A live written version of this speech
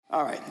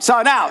All right.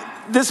 So now,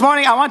 this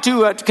morning, I want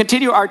to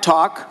continue our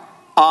talk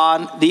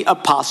on the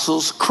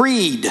Apostles'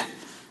 Creed.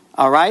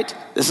 All right?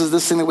 This is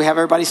this thing that we have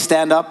everybody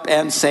stand up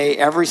and say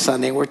every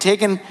Sunday. We're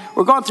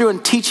going through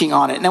and teaching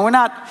on it. Now, we're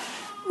not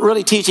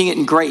really teaching it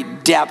in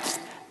great depth.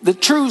 The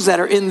truths that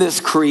are in this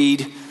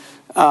creed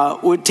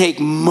would take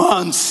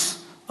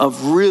months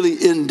of really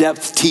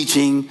in-depth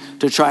teaching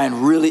to try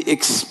and really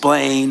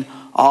explain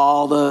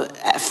all the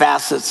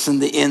facets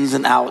and the ins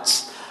and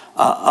outs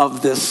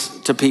of this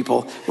to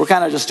people. We're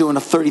kind of just doing a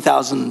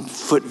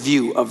 30,000-foot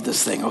view of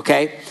this thing,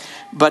 okay?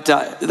 But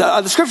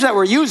the scripture that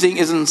we're using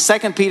is in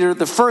 2 Peter,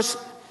 the first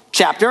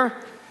chapter,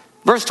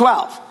 verse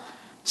 12.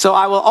 So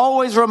I will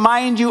always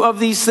remind you of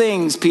these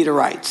things, Peter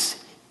writes,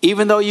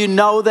 even though you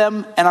know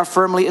them and are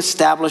firmly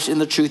established in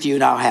the truth you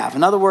now have.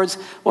 In other words,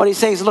 what he's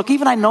saying is, look,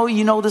 even I know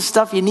you know this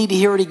stuff, you need to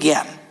hear it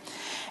again.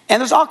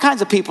 And there's all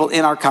kinds of people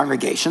in our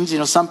congregations. You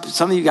know, some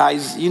of you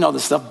guys, you know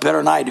this stuff better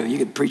than I do. You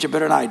can preach it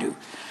better than I do.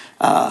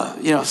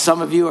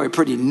 Some of you are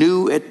pretty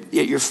new at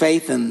your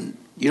faith and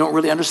you don't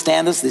really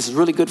understand this. This is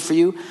really good for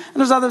you. And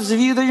there's others of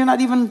you that you're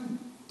not even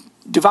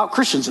devout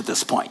Christians at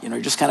this point. You know,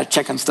 you're just kind of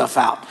checking stuff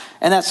out.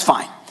 And that's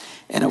fine.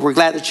 And we're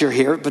glad that you're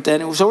here.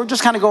 So we're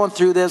just kind of going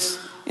through this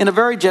in a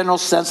very general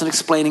sense and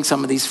explaining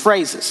some of these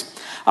phrases.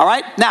 All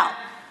right? Now,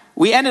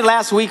 we ended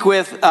last week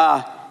with,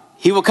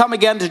 he will come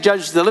again to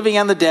judge the living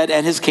and the dead,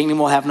 and his kingdom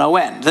will have no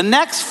end. The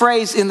next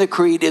phrase in the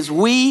creed is,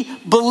 we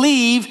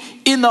believe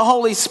in the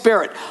Holy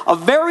Spirit. A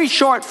very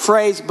short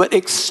phrase, but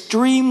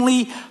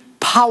extremely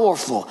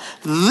powerful.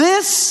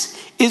 This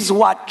is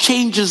what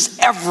changes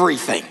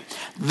everything.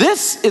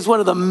 This is one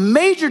of the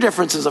major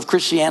differences of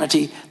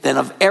Christianity than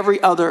of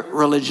every other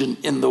religion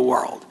in the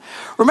world.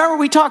 Remember,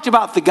 we talked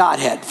about the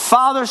Godhead,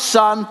 Father,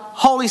 Son,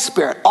 Holy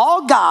Spirit,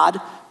 all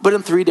God, but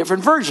in three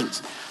different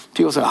versions.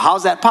 People say,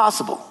 how's that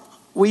possible?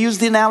 We use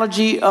the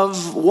analogy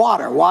of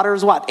water. Water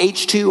is what?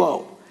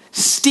 H2O.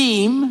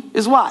 Steam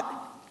is what?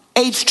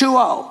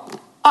 H2O.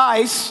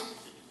 Ice,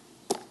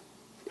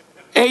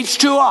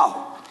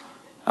 H2O.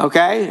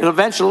 Okay? And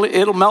eventually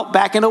it'll melt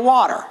back into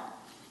water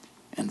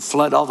and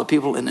flood all the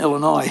people in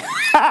Illinois.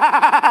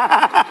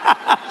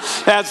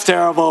 That's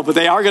terrible, but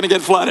they are going to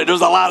get flooded.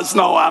 There's a lot of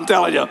snow, I'm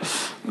telling you.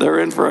 They're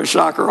in for a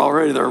shocker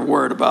already. They're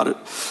worried about it.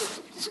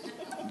 It's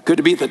good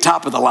to be at the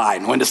top of the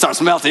line when it starts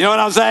melting. You know what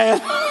I'm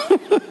saying?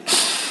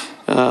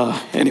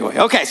 Anyway,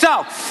 okay,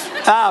 so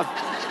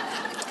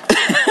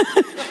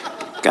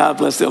God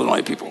bless the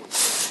Illinois people.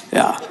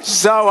 Yeah,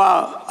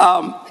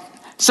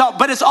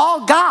 but it's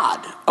all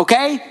God,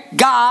 okay?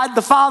 God,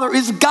 the Father,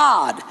 is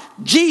God.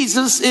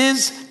 Jesus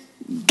is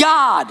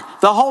God.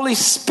 The Holy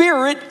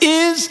Spirit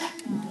is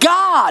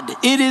God.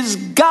 It is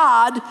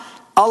God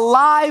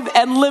alive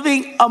and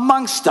living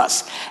amongst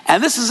us.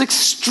 And this is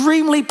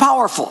extremely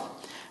powerful.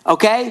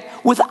 Okay?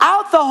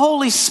 Without the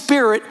Holy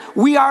Spirit,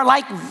 we are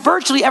like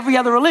virtually every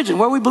other religion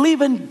where we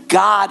believe in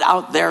God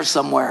out there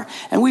somewhere.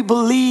 And we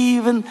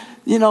believe in,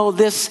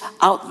 this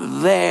out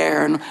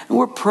there. And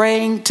we're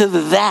praying to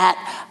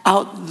that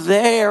out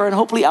there. And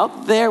hopefully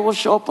out there will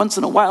show up once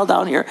in a while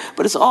down here.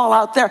 But it's all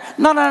out there.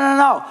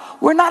 No.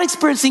 We're not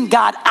experiencing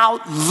God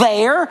out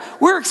there.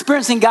 We're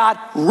experiencing God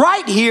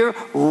right here,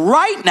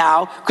 right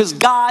now, because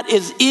God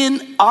is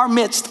in our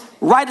midst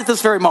right at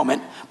this very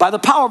moment by the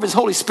power of his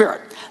Holy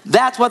Spirit.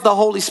 That's what the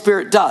Holy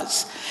Spirit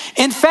does.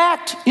 In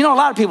fact, a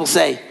lot of people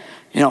say,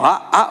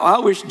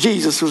 I wish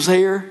Jesus was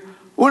here.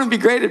 Wouldn't it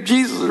be great if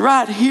Jesus was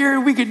right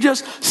here? We could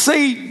just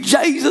see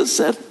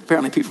Jesus.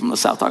 Apparently people from the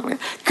South talk like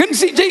that. Couldn't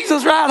see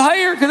Jesus right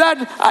here because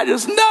I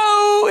just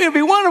know it'd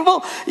be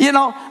wonderful.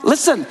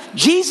 Listen,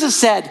 Jesus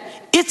said,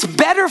 it's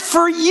better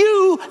for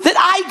you that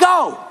I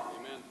go.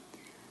 Amen.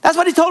 That's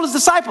what he told his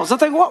disciples. They're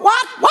thinking, what?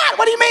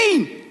 What do you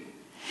mean?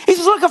 He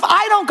says, look, if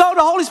I don't go,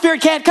 the Holy Spirit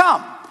can't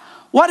come.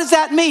 What does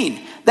that mean?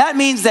 That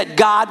means that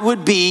God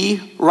would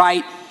be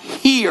right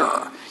here.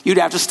 You'd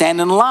have to stand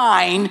in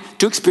line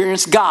to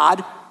experience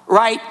God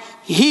right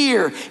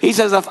here. He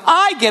says, if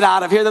I get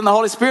out of here, then the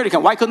Holy Spirit will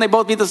come. Why couldn't they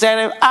both be the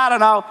same? I don't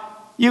know.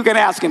 You can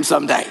ask him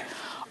someday.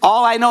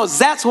 All I know is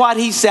that's what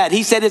he said.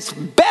 He said, it's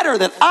better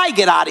that I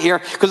get out of here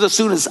because as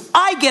soon as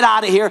I get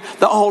out of here,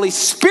 the Holy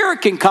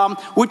Spirit can come,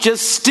 which is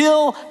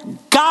still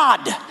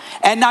God.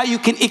 And now you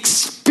can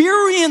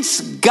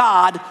experience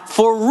God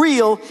for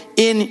real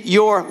in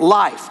your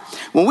life.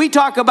 When we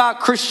talk about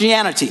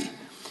Christianity,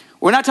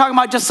 we're not talking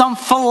about just some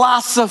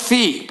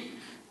philosophy,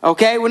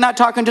 okay? We're not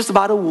talking just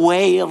about a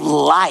way of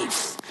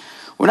life.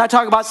 We're not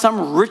talking about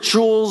some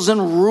rituals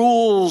and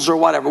rules or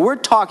whatever. We're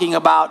talking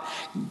about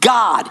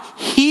God,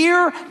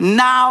 here,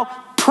 now,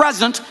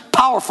 present,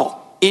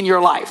 powerful in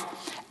your life.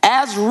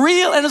 As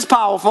real and as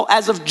powerful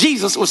as if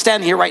Jesus was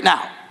standing here right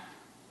now.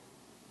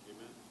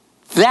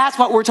 That's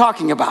what we're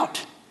talking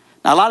about.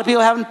 Now, a lot of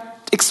people haven't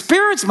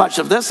experienced much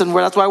of this, and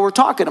that's why we're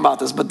talking about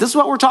this. But this is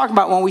what we're talking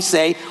about when we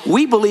say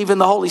we believe in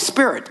the Holy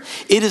Spirit.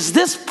 It is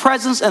this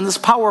presence and this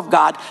power of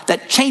God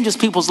that changes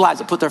people's lives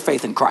that put their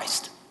faith in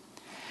Christ.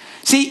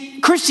 See,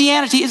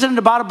 Christianity isn't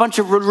about a bunch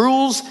of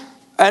rules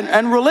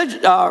and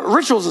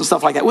rituals and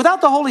stuff like that.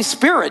 Without the Holy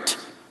Spirit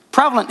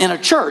prevalent in a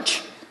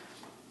church,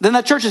 then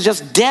that church is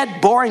just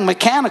dead, boring,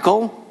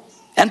 mechanical,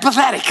 and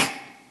pathetic.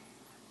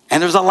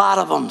 And there's a lot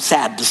of them,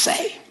 sad to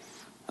say.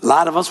 A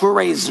lot of us were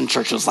raised in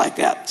churches like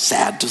that,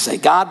 sad to say.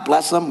 God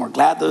bless them, we're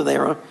glad they're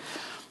there.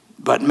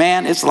 But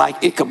man, it's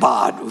like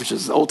Ichabod, which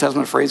is the Old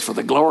Testament phrase for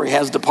the glory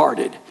has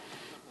departed.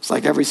 It's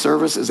like every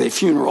service is a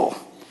funeral.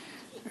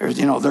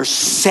 They're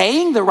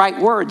saying the right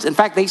words. In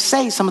fact, they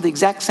say some of the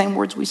exact same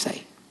words we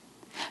say.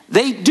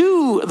 They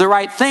do the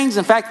right things.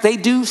 In fact, they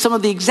do some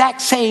of the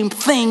exact same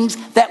things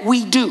that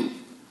we do.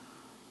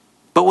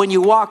 But when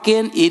you walk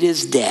in, it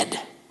is dead.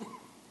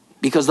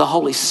 Because the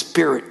Holy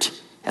Spirit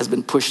has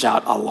been pushed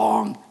out a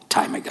long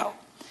time ago.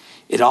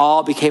 It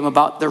all became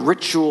about the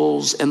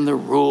rituals and the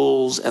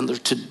rules and the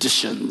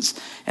traditions.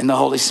 And the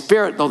Holy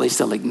Spirit, though they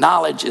still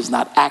acknowledge, is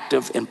not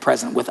active and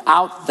present.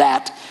 Without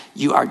that,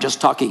 you are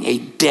just talking a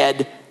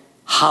dead,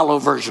 hollow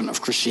version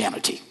of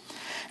Christianity.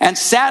 And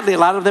sadly, a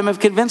lot of them have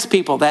convinced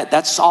people that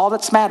that's all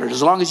that's mattered.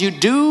 As long as you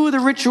do the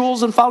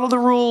rituals and follow the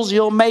rules,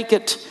 you'll make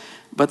it.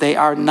 But they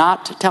are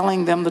not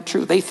telling them the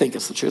truth. They think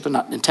it's the truth. They're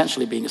not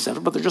intentionally being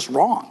deceptive, but they're just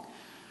wrong.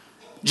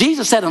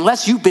 Jesus said,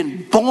 unless you've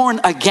been born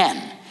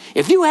again,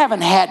 if you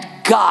haven't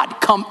had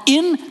God come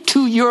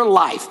into your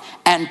life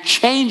and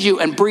change you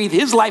and breathe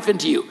his life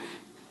into you,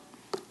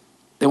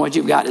 then what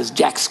you've got is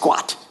jack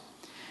squat.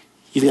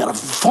 You've got a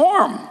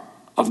form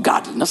of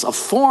godliness, a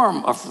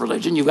form of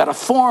religion. You've got a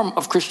form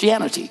of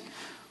Christianity.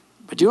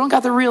 But you don't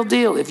got the real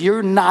deal if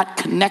you're not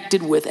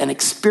connected with and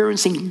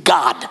experiencing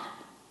God.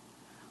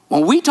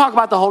 When we talk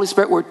about the Holy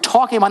Spirit, we're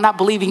talking about not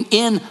believing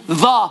in the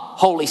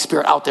Holy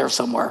Spirit out there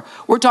somewhere.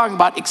 We're talking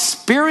about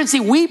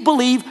experiencing. We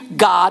believe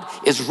God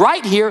is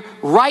right here,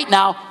 right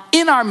now,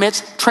 in our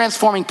midst,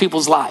 transforming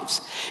people's lives.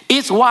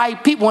 It's why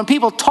when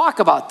people talk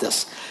about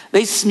this,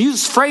 they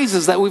use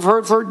phrases that we've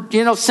heard for,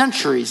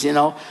 centuries.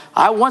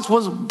 I once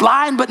was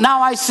blind, but now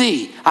I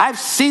see. I've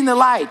seen the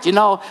light.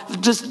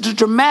 Just the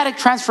dramatic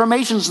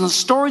transformations and the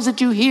stories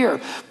that you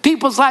hear.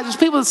 People's lives. There's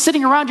people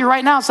sitting around you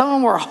right now. Some of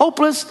them were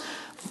hopeless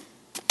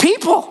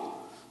people,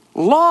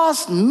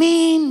 lost,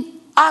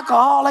 mean,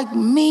 alcoholic,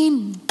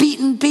 mean,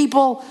 beaten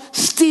people,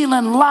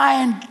 stealing,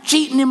 lying,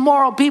 cheating,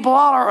 immoral people.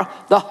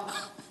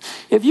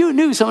 If you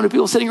knew some of the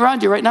people sitting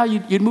around you right now,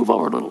 you'd move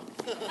over a little.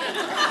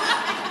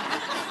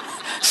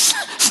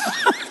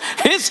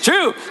 It's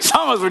true.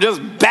 Some of us were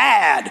just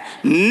bad,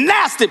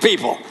 nasty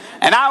people.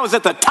 And I was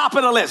at the top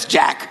of the list,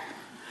 Jack.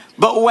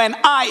 But when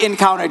I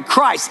encountered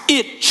Christ,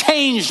 it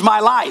changed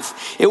my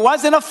life. It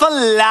wasn't a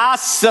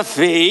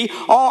philosophy.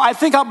 Oh, I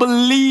think I'll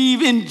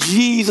believe in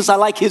Jesus. I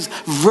like his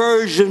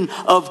version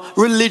of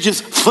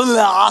religious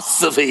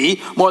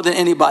philosophy more than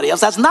anybody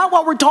else. That's not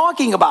what we're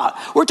talking about.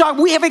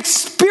 We have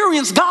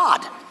experienced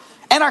God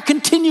and are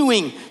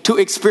continuing to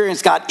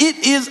experience God.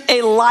 It is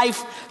a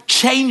life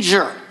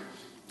changer.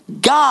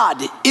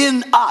 God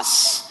in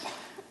us.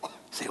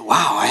 Say,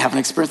 wow, I haven't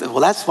experienced that.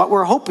 Well, that's what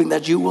we're hoping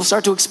that you will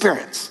start to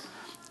experience.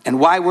 And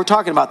why we're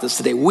talking about this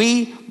today.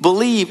 We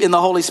believe in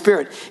the Holy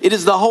Spirit. It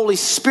is the Holy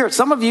Spirit.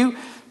 Some of you,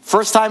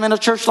 first time in a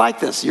church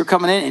like this, you're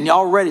coming in and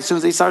already, as soon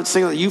as they start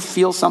singing, you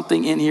feel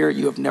something in here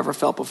you have never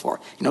felt before.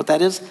 You know what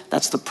that is?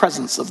 That's the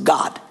presence of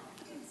God.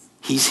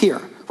 He's here.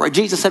 Where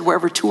Jesus said,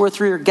 wherever 2 or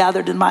 3 are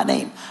gathered in my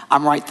name,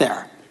 I'm right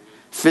there.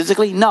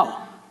 Physically? No.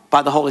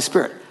 By the Holy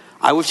Spirit.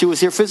 I wish he was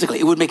here physically.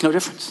 It would make no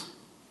difference.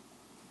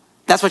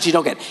 That's what you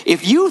don't get.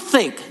 If you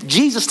think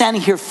Jesus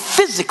standing here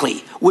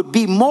physically would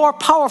be more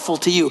powerful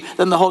to you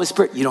than the Holy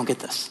Spirit, you don't get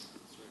this.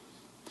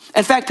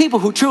 In fact, people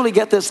who truly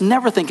get this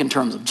never think in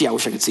terms of, gee, I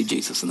wish I could see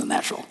Jesus in the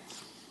natural.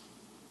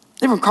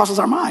 It even crosses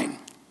our mind.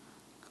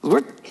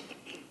 We're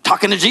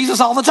talking to Jesus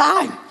all the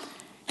time.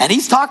 And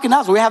he's talking to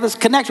us. We have this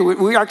connection.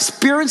 We are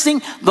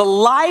experiencing the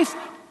life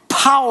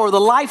power, the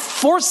life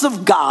force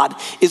of God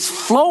is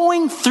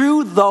flowing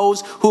through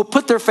those who have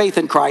put their faith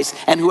in Christ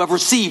and who have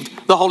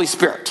received the Holy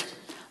Spirit.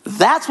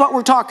 That's what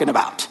we're talking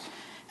about.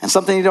 And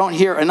something you don't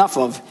hear enough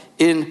of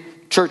in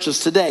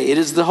churches today. It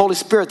is the Holy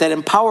Spirit that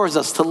empowers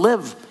us to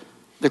live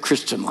the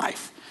Christian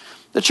life.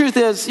 The truth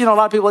is, a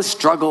lot of people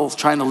struggle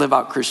trying to live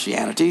out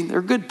Christianity.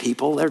 They're good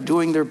people. They're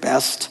doing their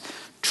best,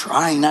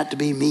 trying not to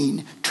be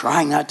mean,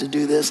 trying not to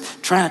do this,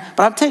 but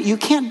I'm telling you, you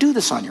can't do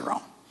this on your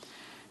own.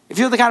 If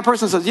you're the kind of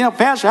person that says,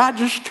 Pastor, I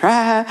just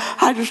try,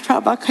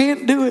 but I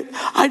can't do it.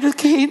 I just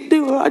can't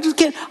do it. I just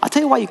can't. I'll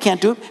tell you why you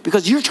can't do it.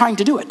 Because you're trying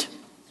to do it.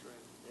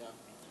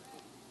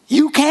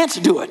 You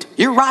can't do it.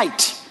 You're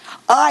right.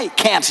 I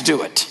can't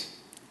do it.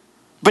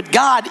 But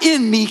God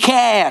in me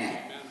can.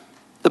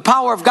 The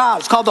power of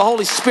God is called the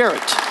Holy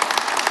Spirit.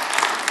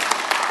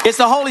 It's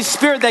the Holy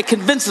Spirit that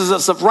convinces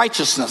us of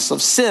righteousness,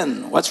 of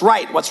sin, what's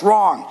right, what's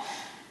wrong.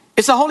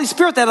 It's the Holy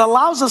Spirit that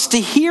allows us to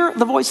hear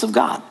the voice of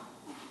God.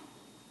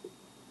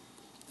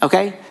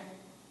 Okay?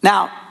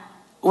 Now,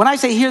 when I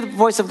say hear the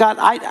voice of God,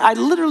 I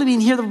literally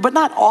mean hear but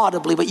not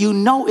audibly, but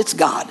it's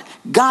God.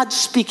 God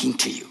speaking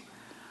to you.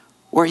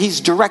 Where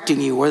he's directing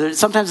you, where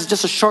sometimes it's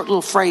just a short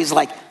little phrase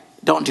like,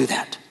 don't do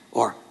that,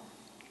 or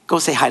go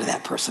say hi to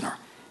that person, or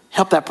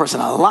help that person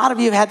out. A lot of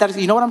you have had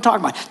that. You know what I'm talking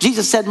about.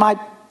 Jesus said, my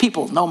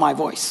people know my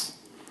voice.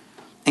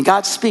 And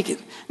God's speaking.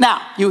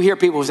 Now, you hear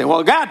people who say,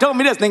 well, God told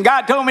me this, then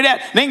God told me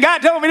that, then God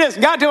told me this,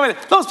 and God told me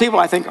that. Those people,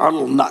 I think, are a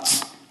little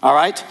nuts, all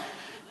right?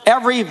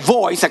 Every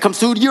voice that comes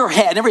through your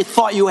head, every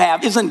thought you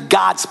have, isn't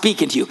God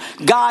speaking to you.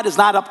 God is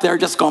not up there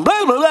just going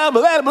blah, blah, blah,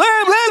 blah,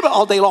 blah, blah, blah,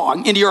 all day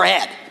long into your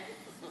head,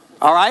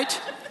 all right?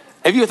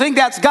 If you think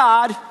that's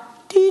God,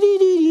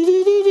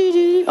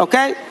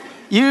 okay,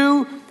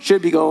 you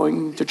should be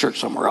going to church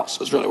somewhere else.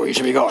 That's really where you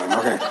should be going,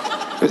 okay?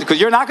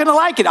 Because you're not going to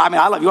like it. I mean,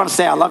 I love you. You want to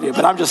say I love you,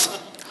 but I'm just...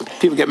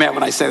 People get mad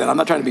when I say that. I'm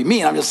not trying to be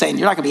mean. I'm just saying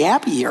you're not going to be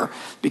happy here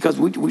because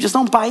we just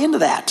don't buy into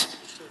that.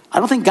 I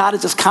don't think God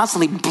is just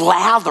constantly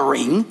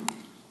blathering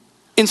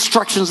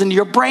instructions into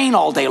your brain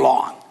all day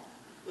long.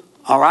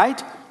 All right?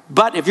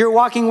 But if you're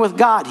walking with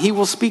God, he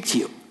will speak to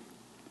you.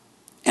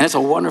 And it's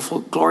a wonderful,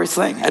 glorious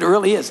thing. It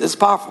really is. It's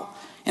powerful.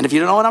 And if you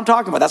don't know what I'm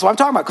talking about, that's what I'm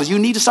talking about, because you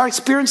need to start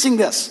experiencing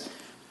this.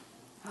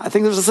 I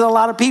think there's still a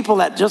lot of people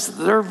that just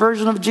their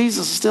version of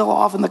Jesus is still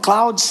off in the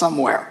clouds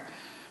somewhere.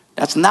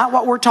 That's not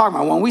what we're talking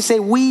about. When we say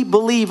we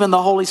believe in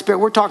the Holy Spirit,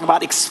 we're talking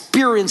about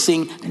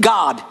experiencing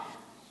God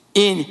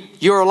in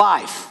your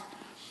life.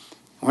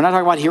 We're not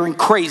talking about hearing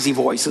crazy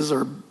voices.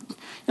 And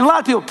a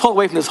lot of people pull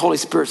away from this Holy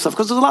Spirit stuff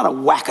because there's a lot of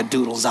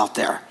wackadoodles out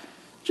there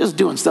just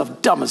doing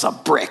stuff dumb as a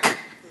brick.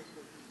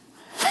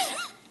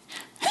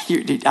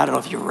 I don't know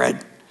if you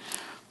read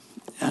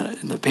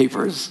in the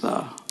papers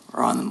or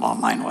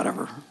online,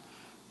 whatever.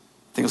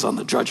 I think it was on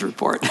the Drudge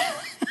Report.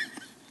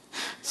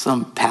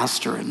 Some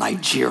pastor in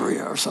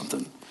Nigeria or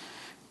something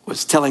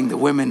was telling the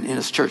women in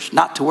his church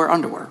not to wear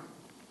underwear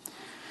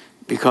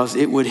because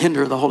it would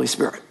hinder the Holy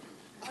Spirit.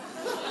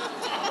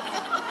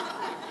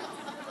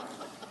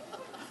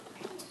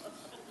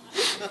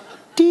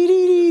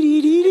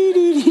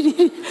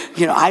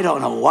 You know, I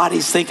don't know what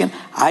he's thinking.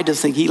 I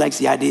just think he likes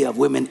the idea of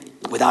women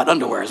without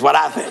underwear is what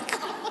I think.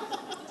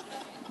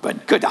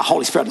 But good, the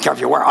Holy Spirit doesn't care if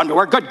you wear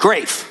underwear. Good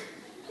grief.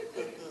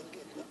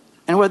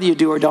 And whether you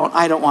do or don't,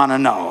 I don't want to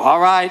know,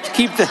 all right?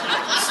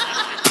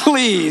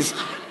 Please,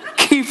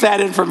 keep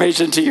that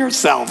information to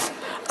yourself.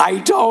 I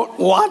don't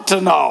want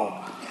to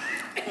know.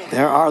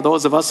 There are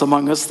those of us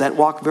among us that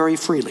walk very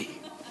freely.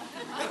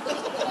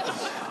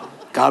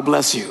 God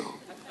bless you.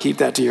 Keep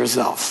that to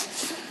yourself.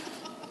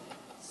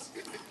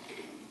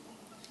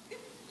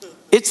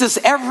 It's this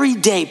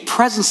everyday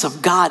presence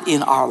of God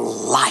in our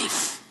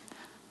life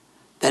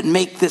that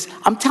make this,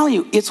 I'm telling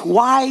you, it's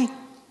why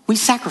we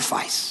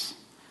sacrifice.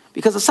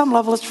 Because at some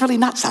level, it's really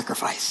not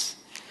sacrifice.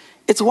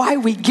 It's why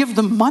we give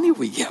the money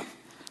we give.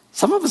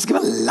 Some of us give a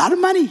lot of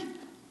money.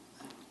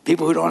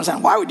 People who don't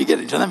understand, why would you give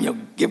it to them? You'll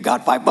give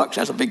God $5.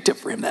 That's a big tip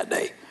for him that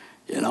day.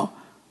 You know,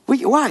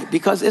 why?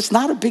 Because it's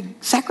not a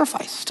big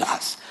sacrifice to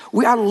us.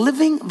 We are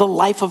living the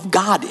life of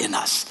God in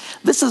us.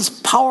 This is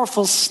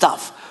powerful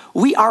stuff.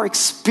 We are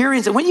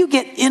experiencing. When you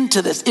get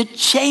into this, it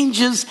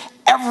changes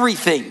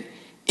everything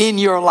in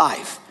your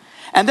life.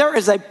 And there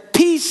is a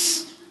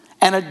peace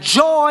and a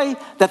joy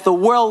that the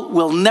world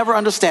will never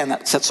understand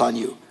that sits on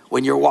you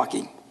when you're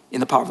walking in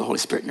the power of the Holy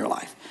Spirit in your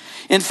life.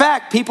 In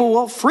fact, people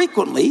will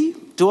frequently,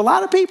 to a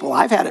lot of people,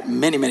 I've had it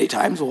many, many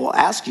times, will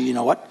ask you, you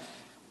know what?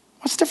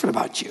 What's different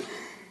about you?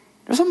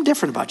 There's something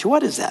different about you.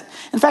 What is that?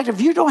 In fact,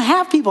 if you don't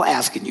have people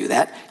asking you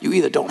that, you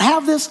either don't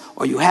have this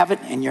or you have it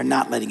and you're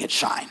not letting it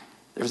shine.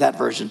 There's that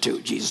version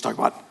too. Jesus talked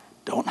about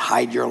don't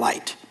hide your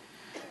light.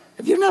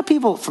 If you're not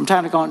people from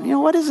time to going, you know,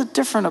 what is it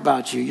different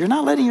about you? You're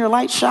not letting your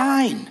light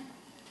shine.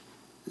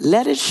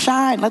 Let it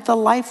shine. Let the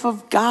life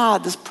of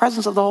God, this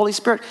presence of the Holy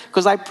Spirit,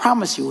 because I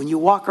promise you, when you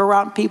walk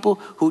around people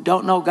who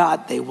don't know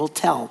God, they will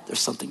tell there's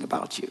something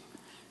about you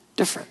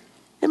different.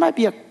 It might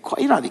be you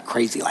don't have to be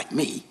crazy like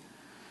me,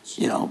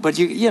 you know, but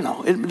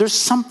there's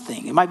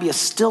something. It might be a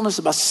stillness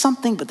about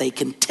something, but they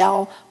can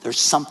tell there's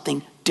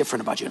something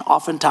different about you. And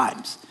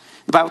oftentimes,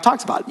 the Bible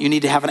talks about you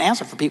need to have an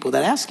answer for people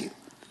that ask you,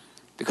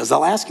 because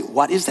they'll ask you,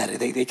 what is that?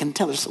 They can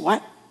tell us,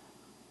 what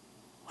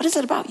is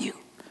it about you?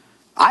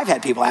 I've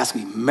had people ask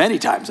me many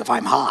times if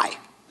I'm high.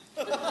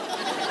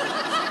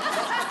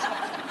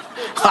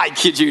 I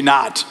kid you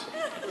not.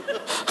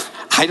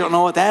 I don't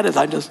know what that is.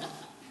 I'm just,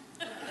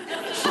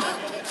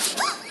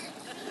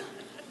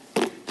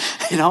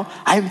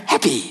 I'm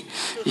happy,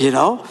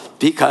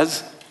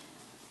 because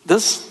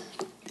this,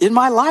 in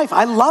my life,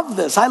 I love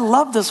this. I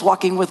love this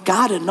walking with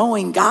God and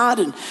knowing God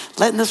and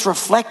letting this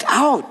reflect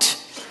out.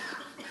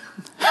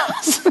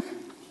 I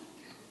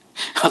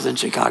was in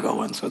Chicago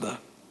once with a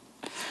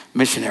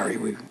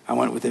missionary. I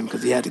went with him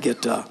because he had to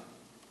get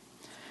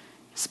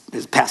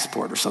his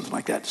passport or something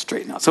like that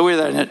straightened out. So we were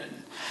there, and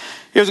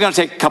it was going to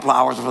take a couple of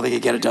hours before they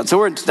could get it done. So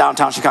we're in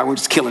downtown Chicago. We're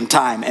just killing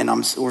time, and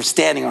we're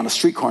standing on a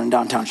street corner in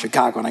downtown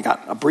Chicago, and I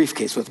got a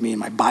briefcase with me, and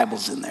my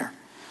Bible's in there,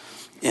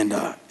 and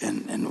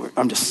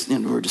we're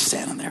just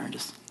standing there and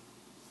just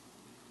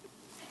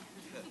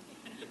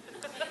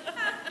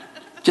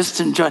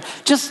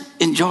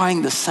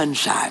enjoying the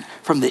sunshine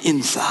from the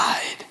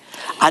inside.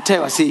 I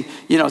tell you,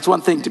 it's one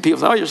thing to people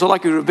say, oh, you're so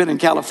lucky to have been in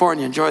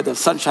California, enjoy the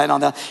sunshine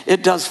on that.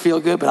 It does feel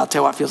good, but I'll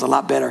tell you what feels a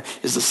lot better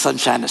is the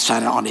sunshine that's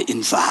shining on the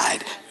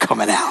inside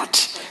coming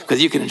out,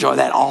 because you can enjoy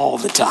that all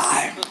the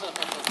time.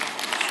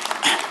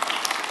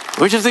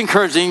 which is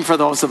encouraging for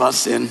those of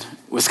us in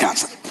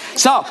Wisconsin.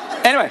 So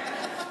anyway,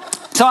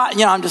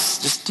 I'm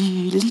just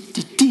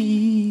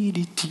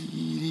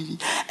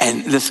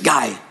and this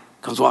guy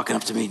comes walking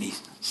up to me and he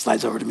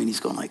slides over to me and he's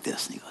going like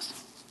this and he goes,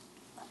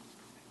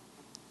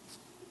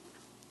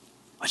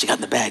 "What you got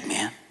in the bag,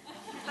 man?"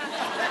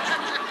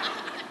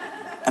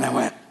 And I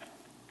went,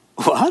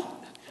 "What? What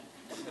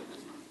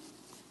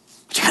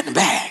you got in the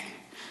bag?"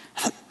 I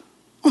thought,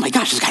 oh my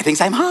gosh, this guy thinks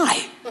I'm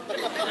high.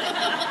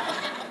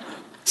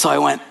 So I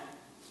went,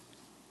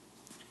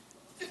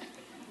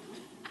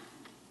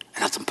 "I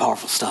got some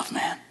powerful stuff,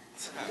 man."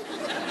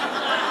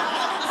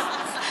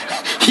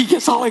 He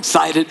gets all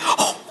excited.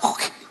 Oh,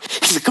 okay.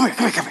 He said, come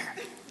here.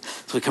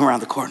 So we come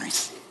around the corner. He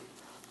says,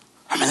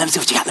 "All right, let me see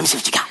what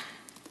you got.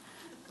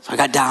 So I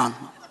got down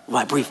with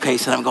my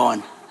briefcase and I'm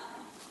going,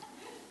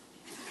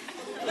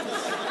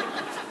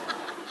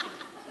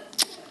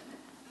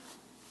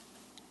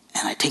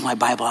 and I take my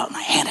Bible out and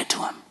I hand it to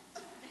him.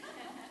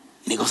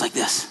 And he goes like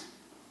this.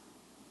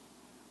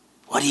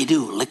 "What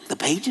do? Lick the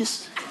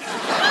pages?"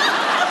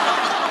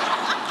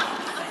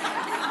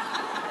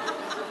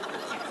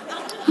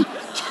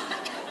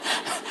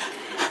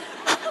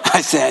 I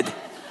said,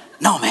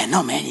 no, man,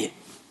 you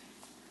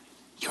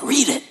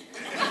read it.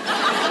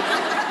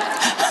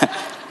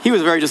 He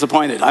was very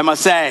disappointed, I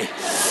must say.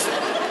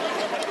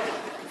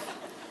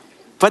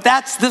 But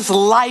that's this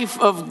life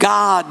of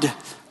God,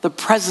 the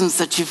presence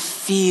that you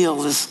feel,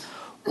 this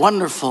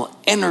wonderful,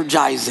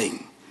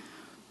 energizing.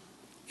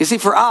 You see,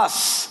 for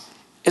us,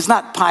 it's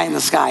not pie in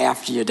the sky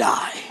after you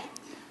die.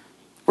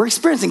 We're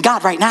experiencing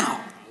God right now.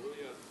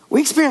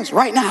 We experience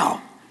right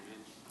now.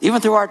 Even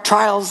through our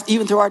trials,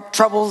 even through our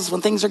troubles,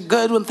 when things are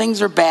good, when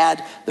things are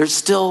bad, there's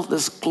still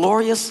this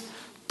glorious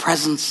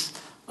presence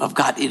of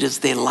God. It is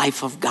the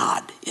life of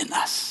God in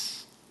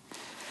us.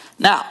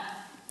 Now,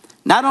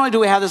 not only do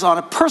we have this on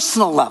a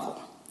personal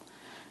level,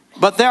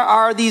 but there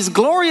are these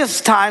glorious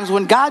times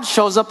when God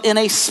shows up in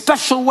a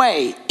special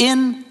way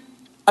in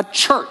a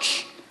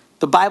church.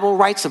 The Bible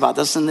writes about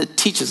this and it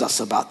teaches us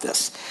about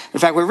this. In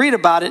fact, we read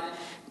about it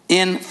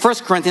in 1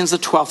 Corinthians, the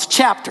 12th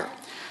chapter.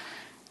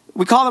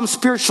 We call them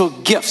spiritual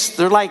gifts.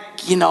 They're like,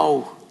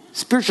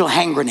 spiritual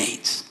hand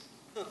grenades.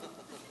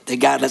 They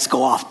let's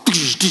go off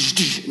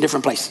in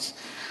different places.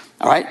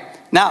 All right?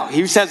 Now,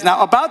 he says,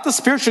 now about the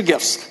spiritual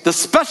gifts, the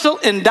special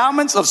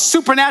endowments of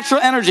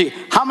supernatural energy.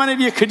 How many of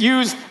you could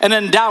use an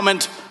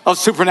endowment of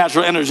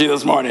supernatural energy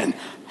this morning?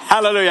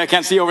 Hallelujah. I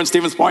can't see you over in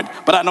Stevens Point,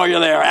 but I know you're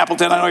there.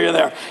 Appleton, I know you're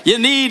there. You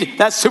need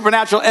that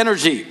supernatural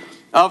energy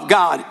of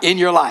God in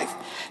your life.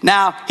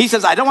 Now, he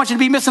says, I don't want you to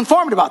be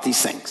misinformed about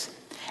these things.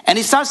 And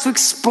he starts to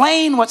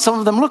explain what some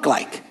of them look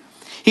like.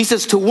 He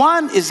says, to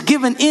one is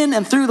given in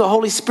and through the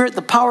Holy Spirit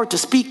the power to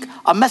speak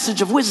a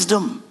message of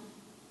wisdom.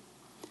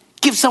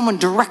 Give someone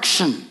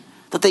direction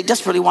that they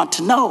desperately want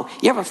to know.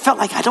 You ever felt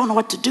like, I don't know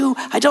what to do?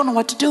 I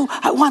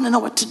want to know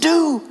what to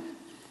do.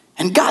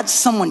 And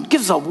someone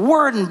gives a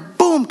word and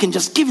boom, can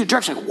just give you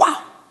direction.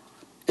 Wow,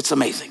 it's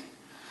amazing.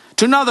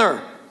 To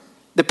another,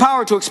 the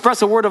power to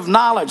express a word of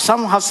knowledge.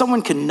 How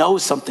someone can know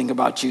something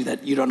about you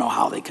that you don't know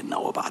how they can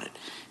know about it.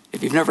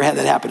 If you've never had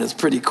that happen, it's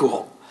pretty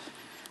cool.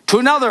 To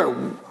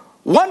another,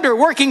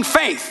 wonder-working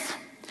faith.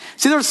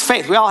 See, there's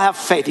faith. We all have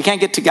faith. You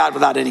can't get to God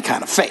without any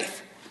kind of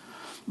faith.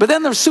 But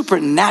then there's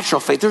supernatural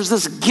faith. There's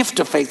this gift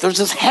of faith. There's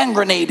this hand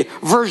grenade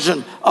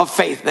version of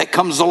faith that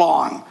comes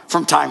along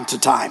from time to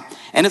time.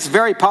 And it's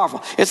very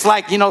powerful. It's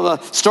like, the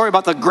story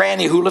about the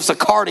granny who lifts a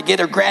car to get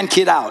her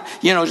grandkid out.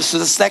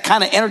 Just that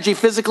kind of energy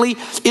physically.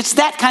 It's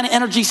that kind of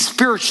energy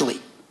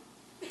spiritually,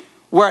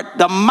 where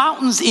the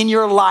mountains in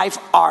your life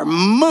are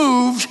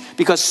moved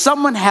because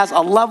someone has a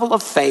level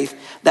of faith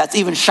that's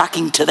even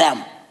shocking to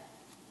them.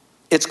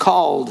 It's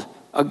called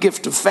a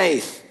gift of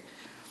faith.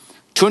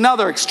 To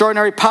another,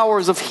 extraordinary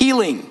powers of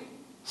healing.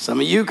 Some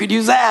of you could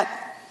use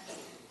that.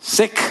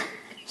 Sick,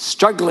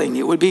 struggling,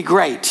 it would be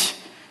great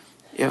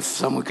if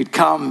someone could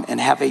come and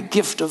have a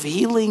gift of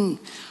healing.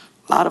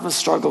 A lot of us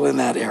struggle in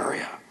that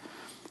area.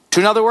 To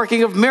another,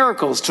 working of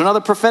miracles. To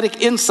another,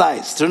 prophetic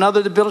insights. To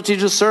another, the ability to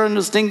discern and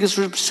distinguish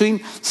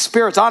between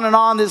spirits. On and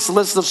on this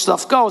list of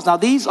stuff goes. Now,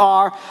 these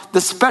are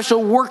the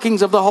special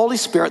workings of the Holy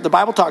Spirit the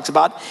Bible talks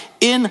about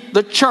in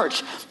the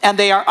church. And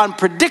they are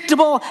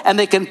unpredictable and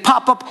they can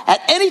pop up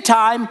at any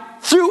time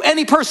through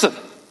any person.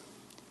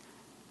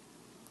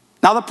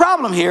 Now, the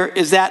problem here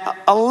is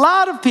that a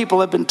lot of people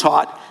have been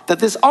taught that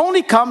this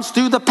only comes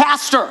through the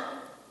pastor.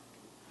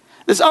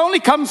 This only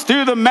comes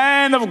through the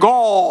man of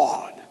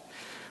God.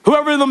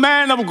 Whoever the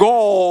man of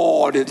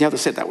God, you have to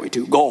say it that way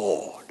too,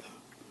 God.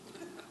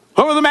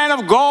 Whoever the man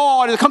of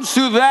God, it comes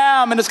through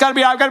them, and I've got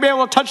to be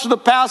able to touch the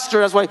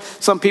pastor. That's why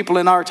some people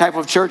in our type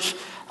of church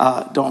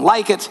don't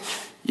like it,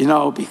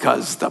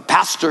 because the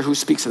pastor who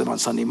speaks to them on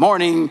Sunday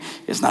morning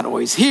is not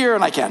always here,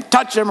 and I can't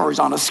touch him, or he's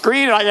on a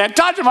screen, and I can't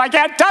touch him.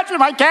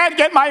 I can't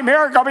get my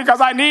miracle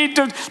because I need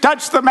to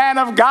touch the man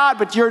of God.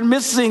 But you're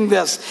missing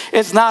this.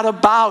 It's not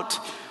about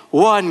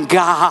one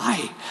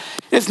guy.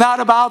 It's not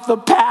about the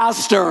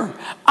pastor.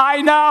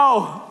 I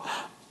know.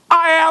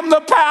 I am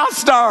the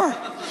pastor.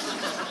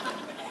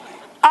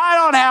 I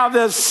don't have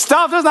this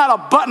stuff. There's not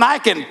a button I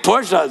can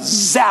push to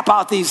zap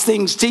out these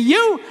things to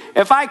you.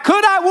 If I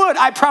could, I would.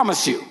 I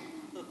promise you.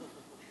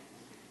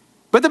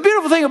 But the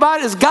beautiful thing about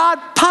it is God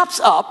pops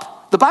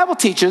up, the Bible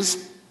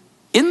teaches,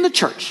 in the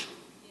church.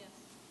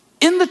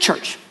 In the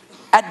church.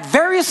 At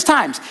various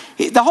times.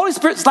 The Holy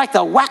Spirit is like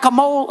the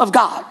whack-a-mole of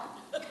God.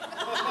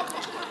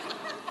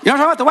 You know what I'm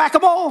talking about, the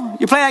whack-a-mole?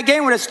 You play that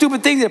game where that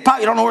stupid thing that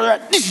pop, you don't know where they're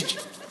at.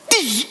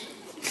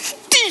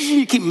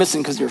 You keep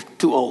missing because you're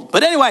too old.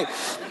 But anyway,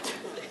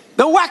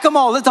 the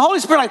whack-a-mole, the Holy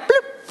Spirit like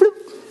bloop, bloop,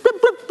 bloop,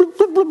 bloop,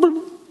 bloop, bloop,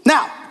 bloop.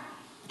 Now,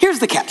 here's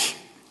the catch.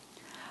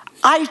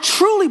 I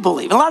truly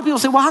believe, and a lot of people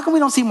say, well, how come we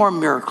don't see more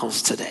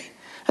miracles today?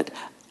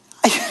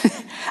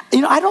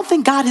 I don't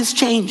think God has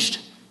changed.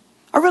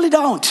 I really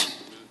don't.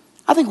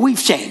 I think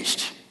we've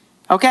changed,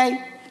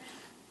 okay?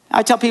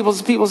 I tell people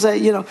say,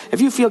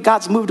 if you feel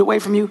God's moved away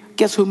from you,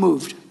 guess who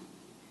moved?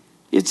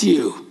 It's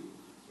you.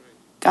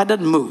 God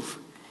doesn't move.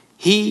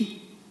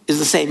 He is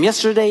the same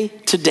yesterday,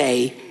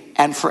 today,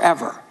 and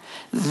forever.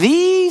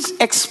 These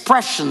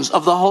expressions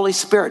of the Holy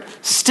Spirit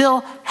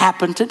still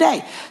happen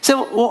today.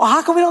 So, well,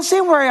 how come we don't see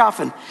them very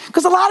often?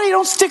 Because a lot of you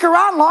don't stick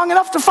around long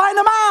enough to find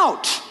them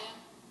out.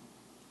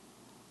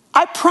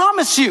 I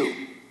promise you,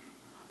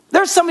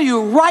 there's some of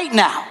you right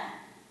now,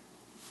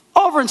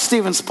 over in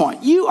Stevens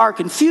Point, you are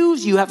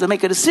confused. You have to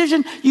make a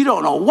decision. You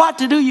don't know what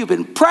to do. You've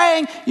been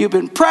praying.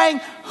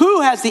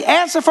 Who has the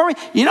answer for me?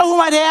 You know who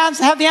might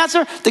have the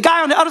answer? The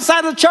guy on the other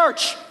side of the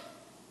church.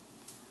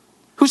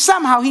 Who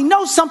somehow he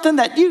knows something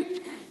that he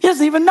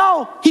doesn't even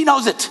know he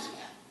knows it.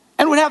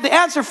 And would have the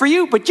answer for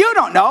you, but you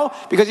don't know.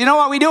 Because you know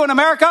what we do in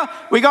America?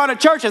 We go to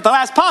church at the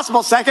last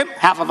possible second,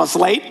 half of us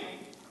late.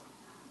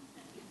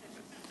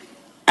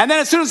 And then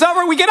as soon as it's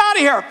over, we get out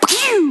of here.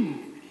 Pew!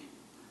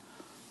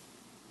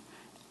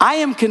 I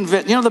am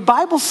convinced, the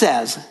Bible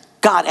says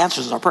God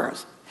answers our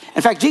prayers.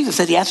 In fact, Jesus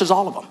said he answers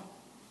all of them.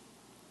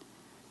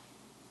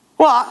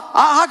 Well,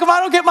 how come I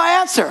don't get my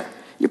answer?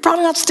 You're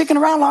probably not sticking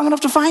around long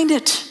enough to find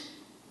it.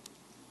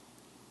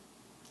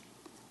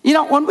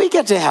 When we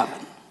get to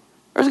heaven,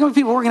 there's going to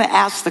be people who are going to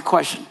ask the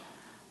question,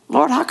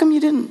 Lord, how come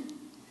you didn't?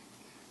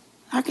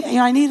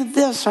 I needed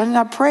this.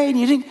 I prayed and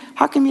you didn't.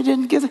 How come you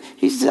didn't give it?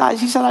 He said,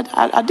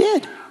 I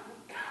did.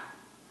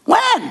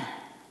 When?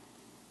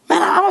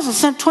 Man, I must have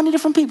sent 20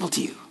 different people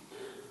to you.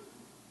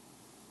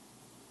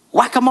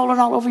 Whack-a-moling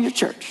all over your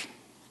church.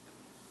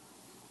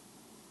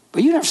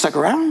 But you never stuck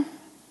around.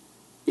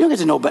 You don't get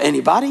to know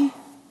anybody.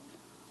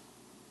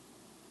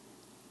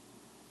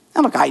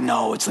 And look, I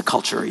know it's the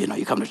culture.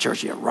 You come to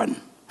church, you run.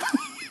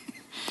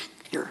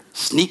 You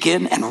sneak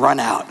in and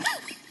run out.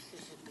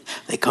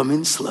 They come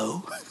in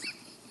slow.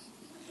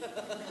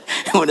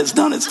 And when it's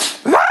done,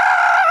 it's,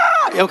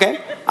 okay,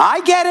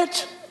 I get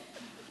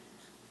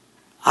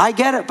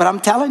it, but I'm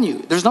telling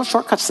you, there's no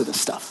shortcuts to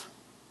this stuff.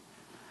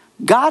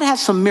 God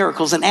has some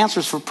miracles and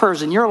answers for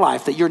prayers in your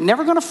life that you're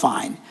never going to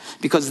find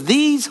because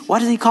these, what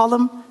does he call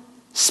them?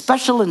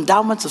 Special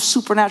endowments of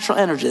supernatural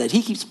energy that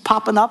he keeps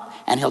popping up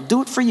and he'll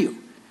do it for you.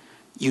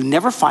 You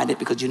never find it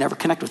because you never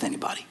connect with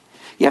anybody.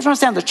 You have to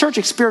understand the church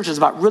experience is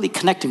about really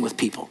connecting with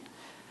people.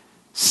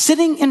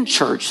 Sitting in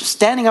church,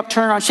 standing up,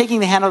 turning around,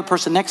 shaking the hand of the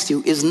person next to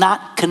you is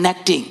not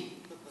connecting.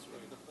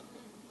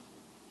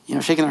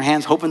 Shaking their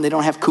hands, hoping they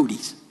don't have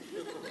cooties.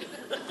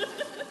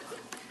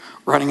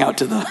 Running out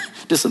to the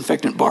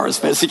disinfectant bar as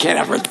fast as you can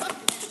after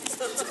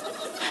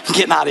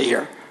getting out of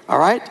here. All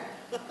right?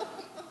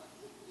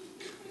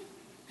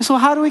 So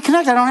how do we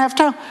connect? I don't have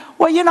time.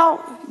 Well,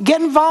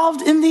 get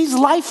involved in these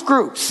life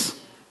groups.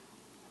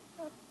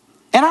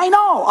 And I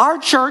know our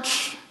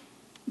church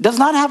does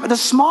not have a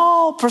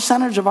small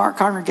percentage of our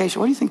congregation.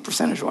 What do you think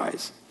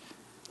percentage-wise?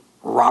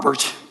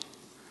 Robert,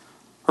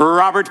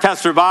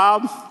 Pastor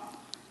Bob?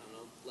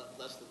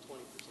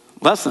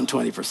 Less than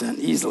 20%,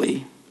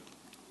 easily.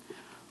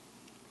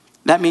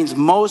 That means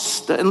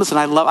most, and listen,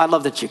 I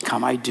love that you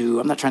come. I do.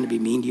 I'm not trying to be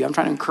mean to you. I'm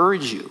trying to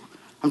encourage you.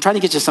 I'm trying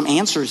to get you some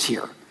answers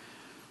here.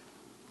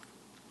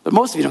 But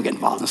most of you don't get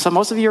involved. And so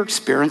most of your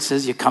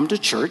experiences, you come to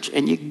church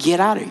and you get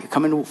out of here. You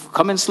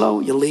come in slow,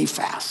 you leave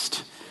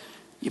fast.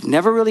 You've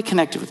never really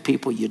connected with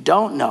people you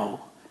don't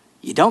know.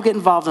 You don't get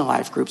involved in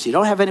life groups. You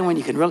don't have anyone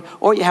you can really,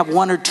 or you have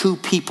one or two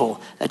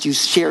people that you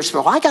share.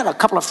 Well, I got a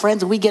couple of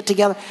friends and we get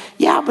together.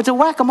 Yeah, but the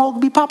whack-a-mole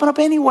can be popping up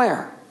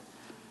anywhere.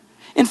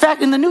 In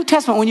fact, in the New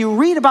Testament, when you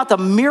read about the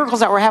miracles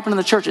that were happening in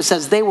the church, it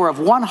says they were of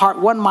one heart,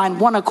 one mind,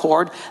 one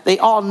accord. They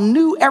all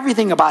knew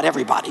everything about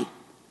everybody.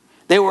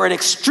 They were an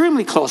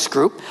extremely close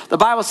group. The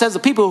Bible says the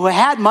people who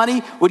had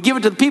money would give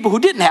it to the people who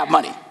didn't have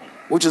money,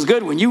 which is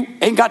good when you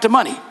ain't got the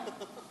money.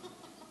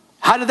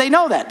 How did they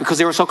know that? Because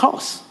they were so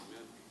close.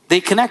 They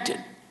connected.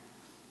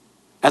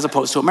 As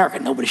opposed to America.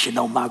 Nobody should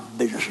know my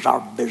business. It's our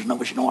business.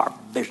 Nobody should know our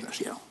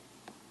business,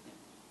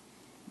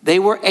 They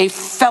were a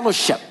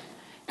fellowship.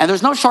 And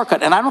there's no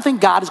shortcut. And I don't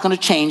think God is going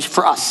to change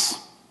for us.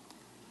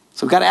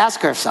 So we've got to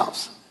ask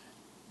ourselves,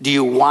 do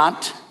you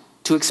want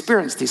to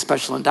experience these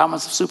special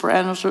endowments of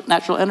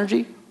supernatural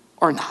energy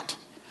or not?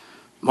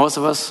 Most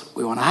of us,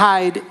 we want to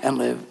hide and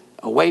live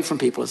away from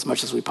people as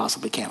much as we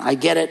possibly can. I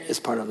get it. It's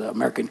part of the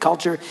American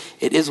culture.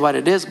 It is what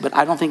it is, but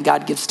I don't think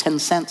God gives 10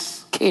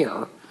 cents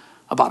care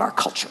about our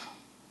culture.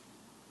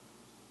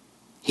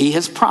 He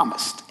has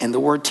promised, and the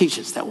word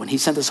teaches, that when he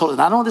sent this Holy,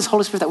 not only this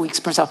Holy Spirit that we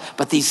experience out,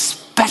 but these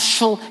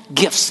special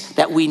gifts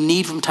that we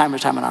need from time to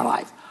time in our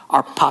life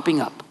are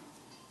popping up.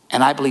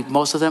 And I believe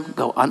most of them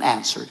go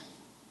unanswered,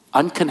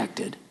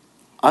 unconnected,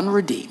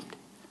 unredeemed.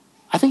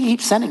 I think he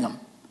keeps sending them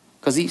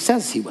because he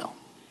says he will.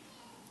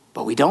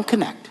 But we don't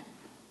connect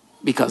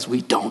because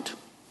we don't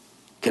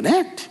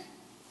connect.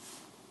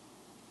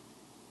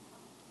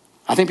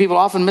 I think people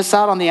often miss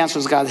out on the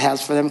answers God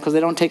has for them because they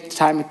don't take the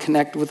time to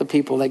connect with the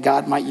people that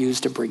God might use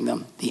to bring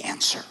them the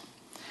answer.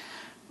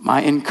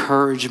 My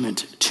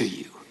encouragement to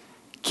you,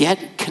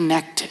 get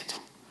connected,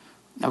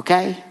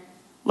 okay?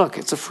 Look,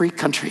 it's a free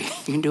country.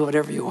 You can do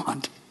whatever you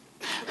want.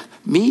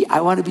 Me,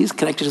 I want to be as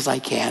connected as I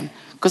can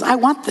because I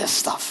want this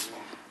stuff.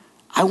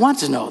 I want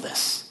to know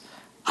this.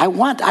 I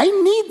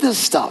need this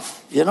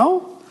stuff, you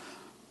know?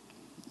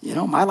 You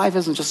know, my life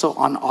isn't just so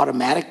on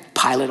automatic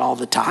pilot all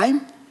the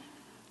time.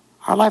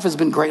 Our life has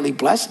been greatly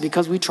blessed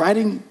because we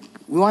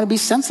want to be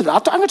sensitive.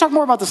 I'm going to talk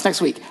more about this next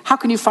week. How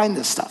can you find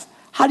this stuff?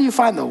 How do you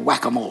find the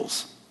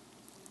whack-a-moles?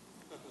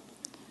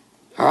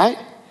 All right?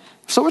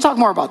 So we'll talk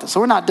more about this. So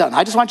we're not done.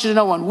 I just want you to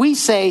know when we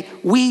say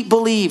we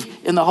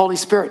believe in the Holy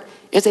Spirit,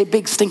 it's a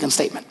big stinking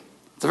statement.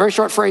 It's a very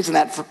short phrase in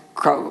that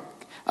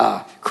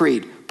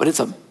creed, but it's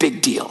a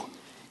big deal.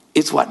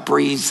 It's what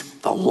breathes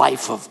the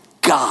life of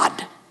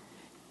God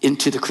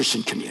into the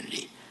Christian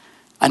community.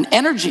 An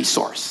energy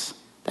source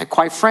that,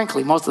 quite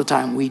frankly, most of the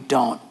time we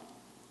don't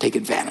take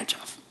advantage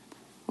of.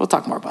 We'll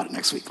talk more about it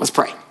next week. Let's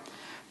pray.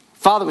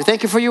 Father, we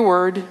thank you for your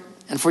word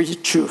and for your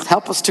truth.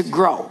 Help us to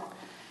grow.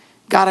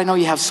 God, I know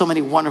you have so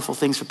many wonderful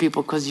things for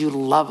people because you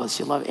love us.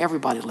 You love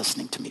everybody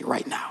listening to me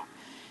right now.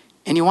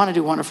 And you want to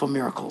do wonderful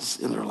miracles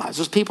in their lives.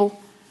 There's people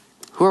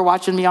who are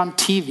watching me on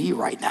TV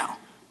right now.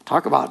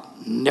 Talk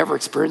about never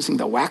experiencing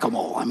the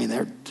whack-a-mole. I mean,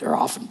 they're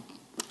often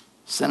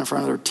sitting in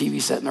front of their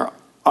TV set in their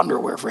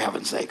underwear, for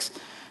heaven's sakes.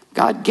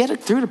 God, get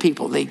it through to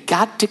people. They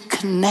got to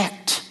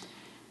connect.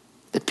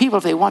 The people,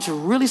 if they want to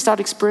really start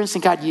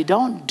experiencing God, you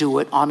don't do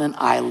it on an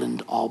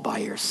island all by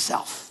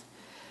yourself.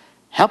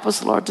 Help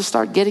us, Lord, to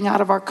start getting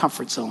out of our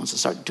comfort zones, to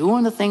start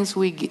doing the things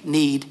we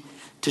need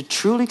to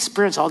truly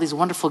experience all these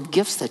wonderful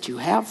gifts that you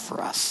have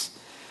for us.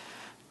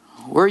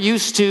 We're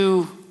used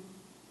to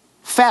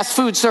fast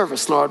food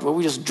service, Lord, where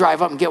we just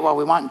drive up and get what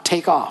we want and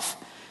take off.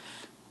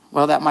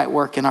 Well, that might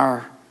work in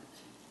our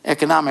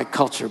economic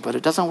culture, but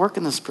it doesn't work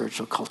in the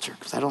spiritual culture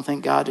because I don't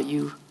think, God, that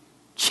you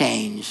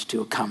change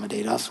to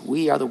accommodate us.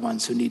 We are the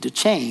ones who need to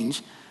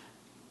change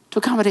to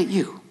accommodate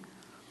you.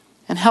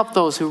 And help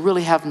those who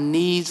really have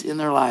needs in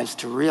their lives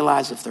to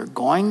realize if they're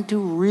going to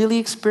really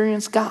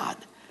experience God,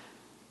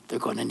 they're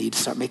going to need to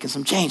start making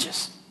some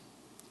changes.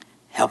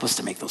 Help us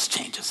to make those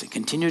changes and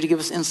continue to give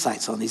us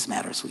insights on these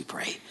matters, we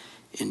pray.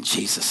 In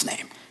Jesus'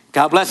 name.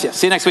 God bless you.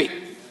 See you next week.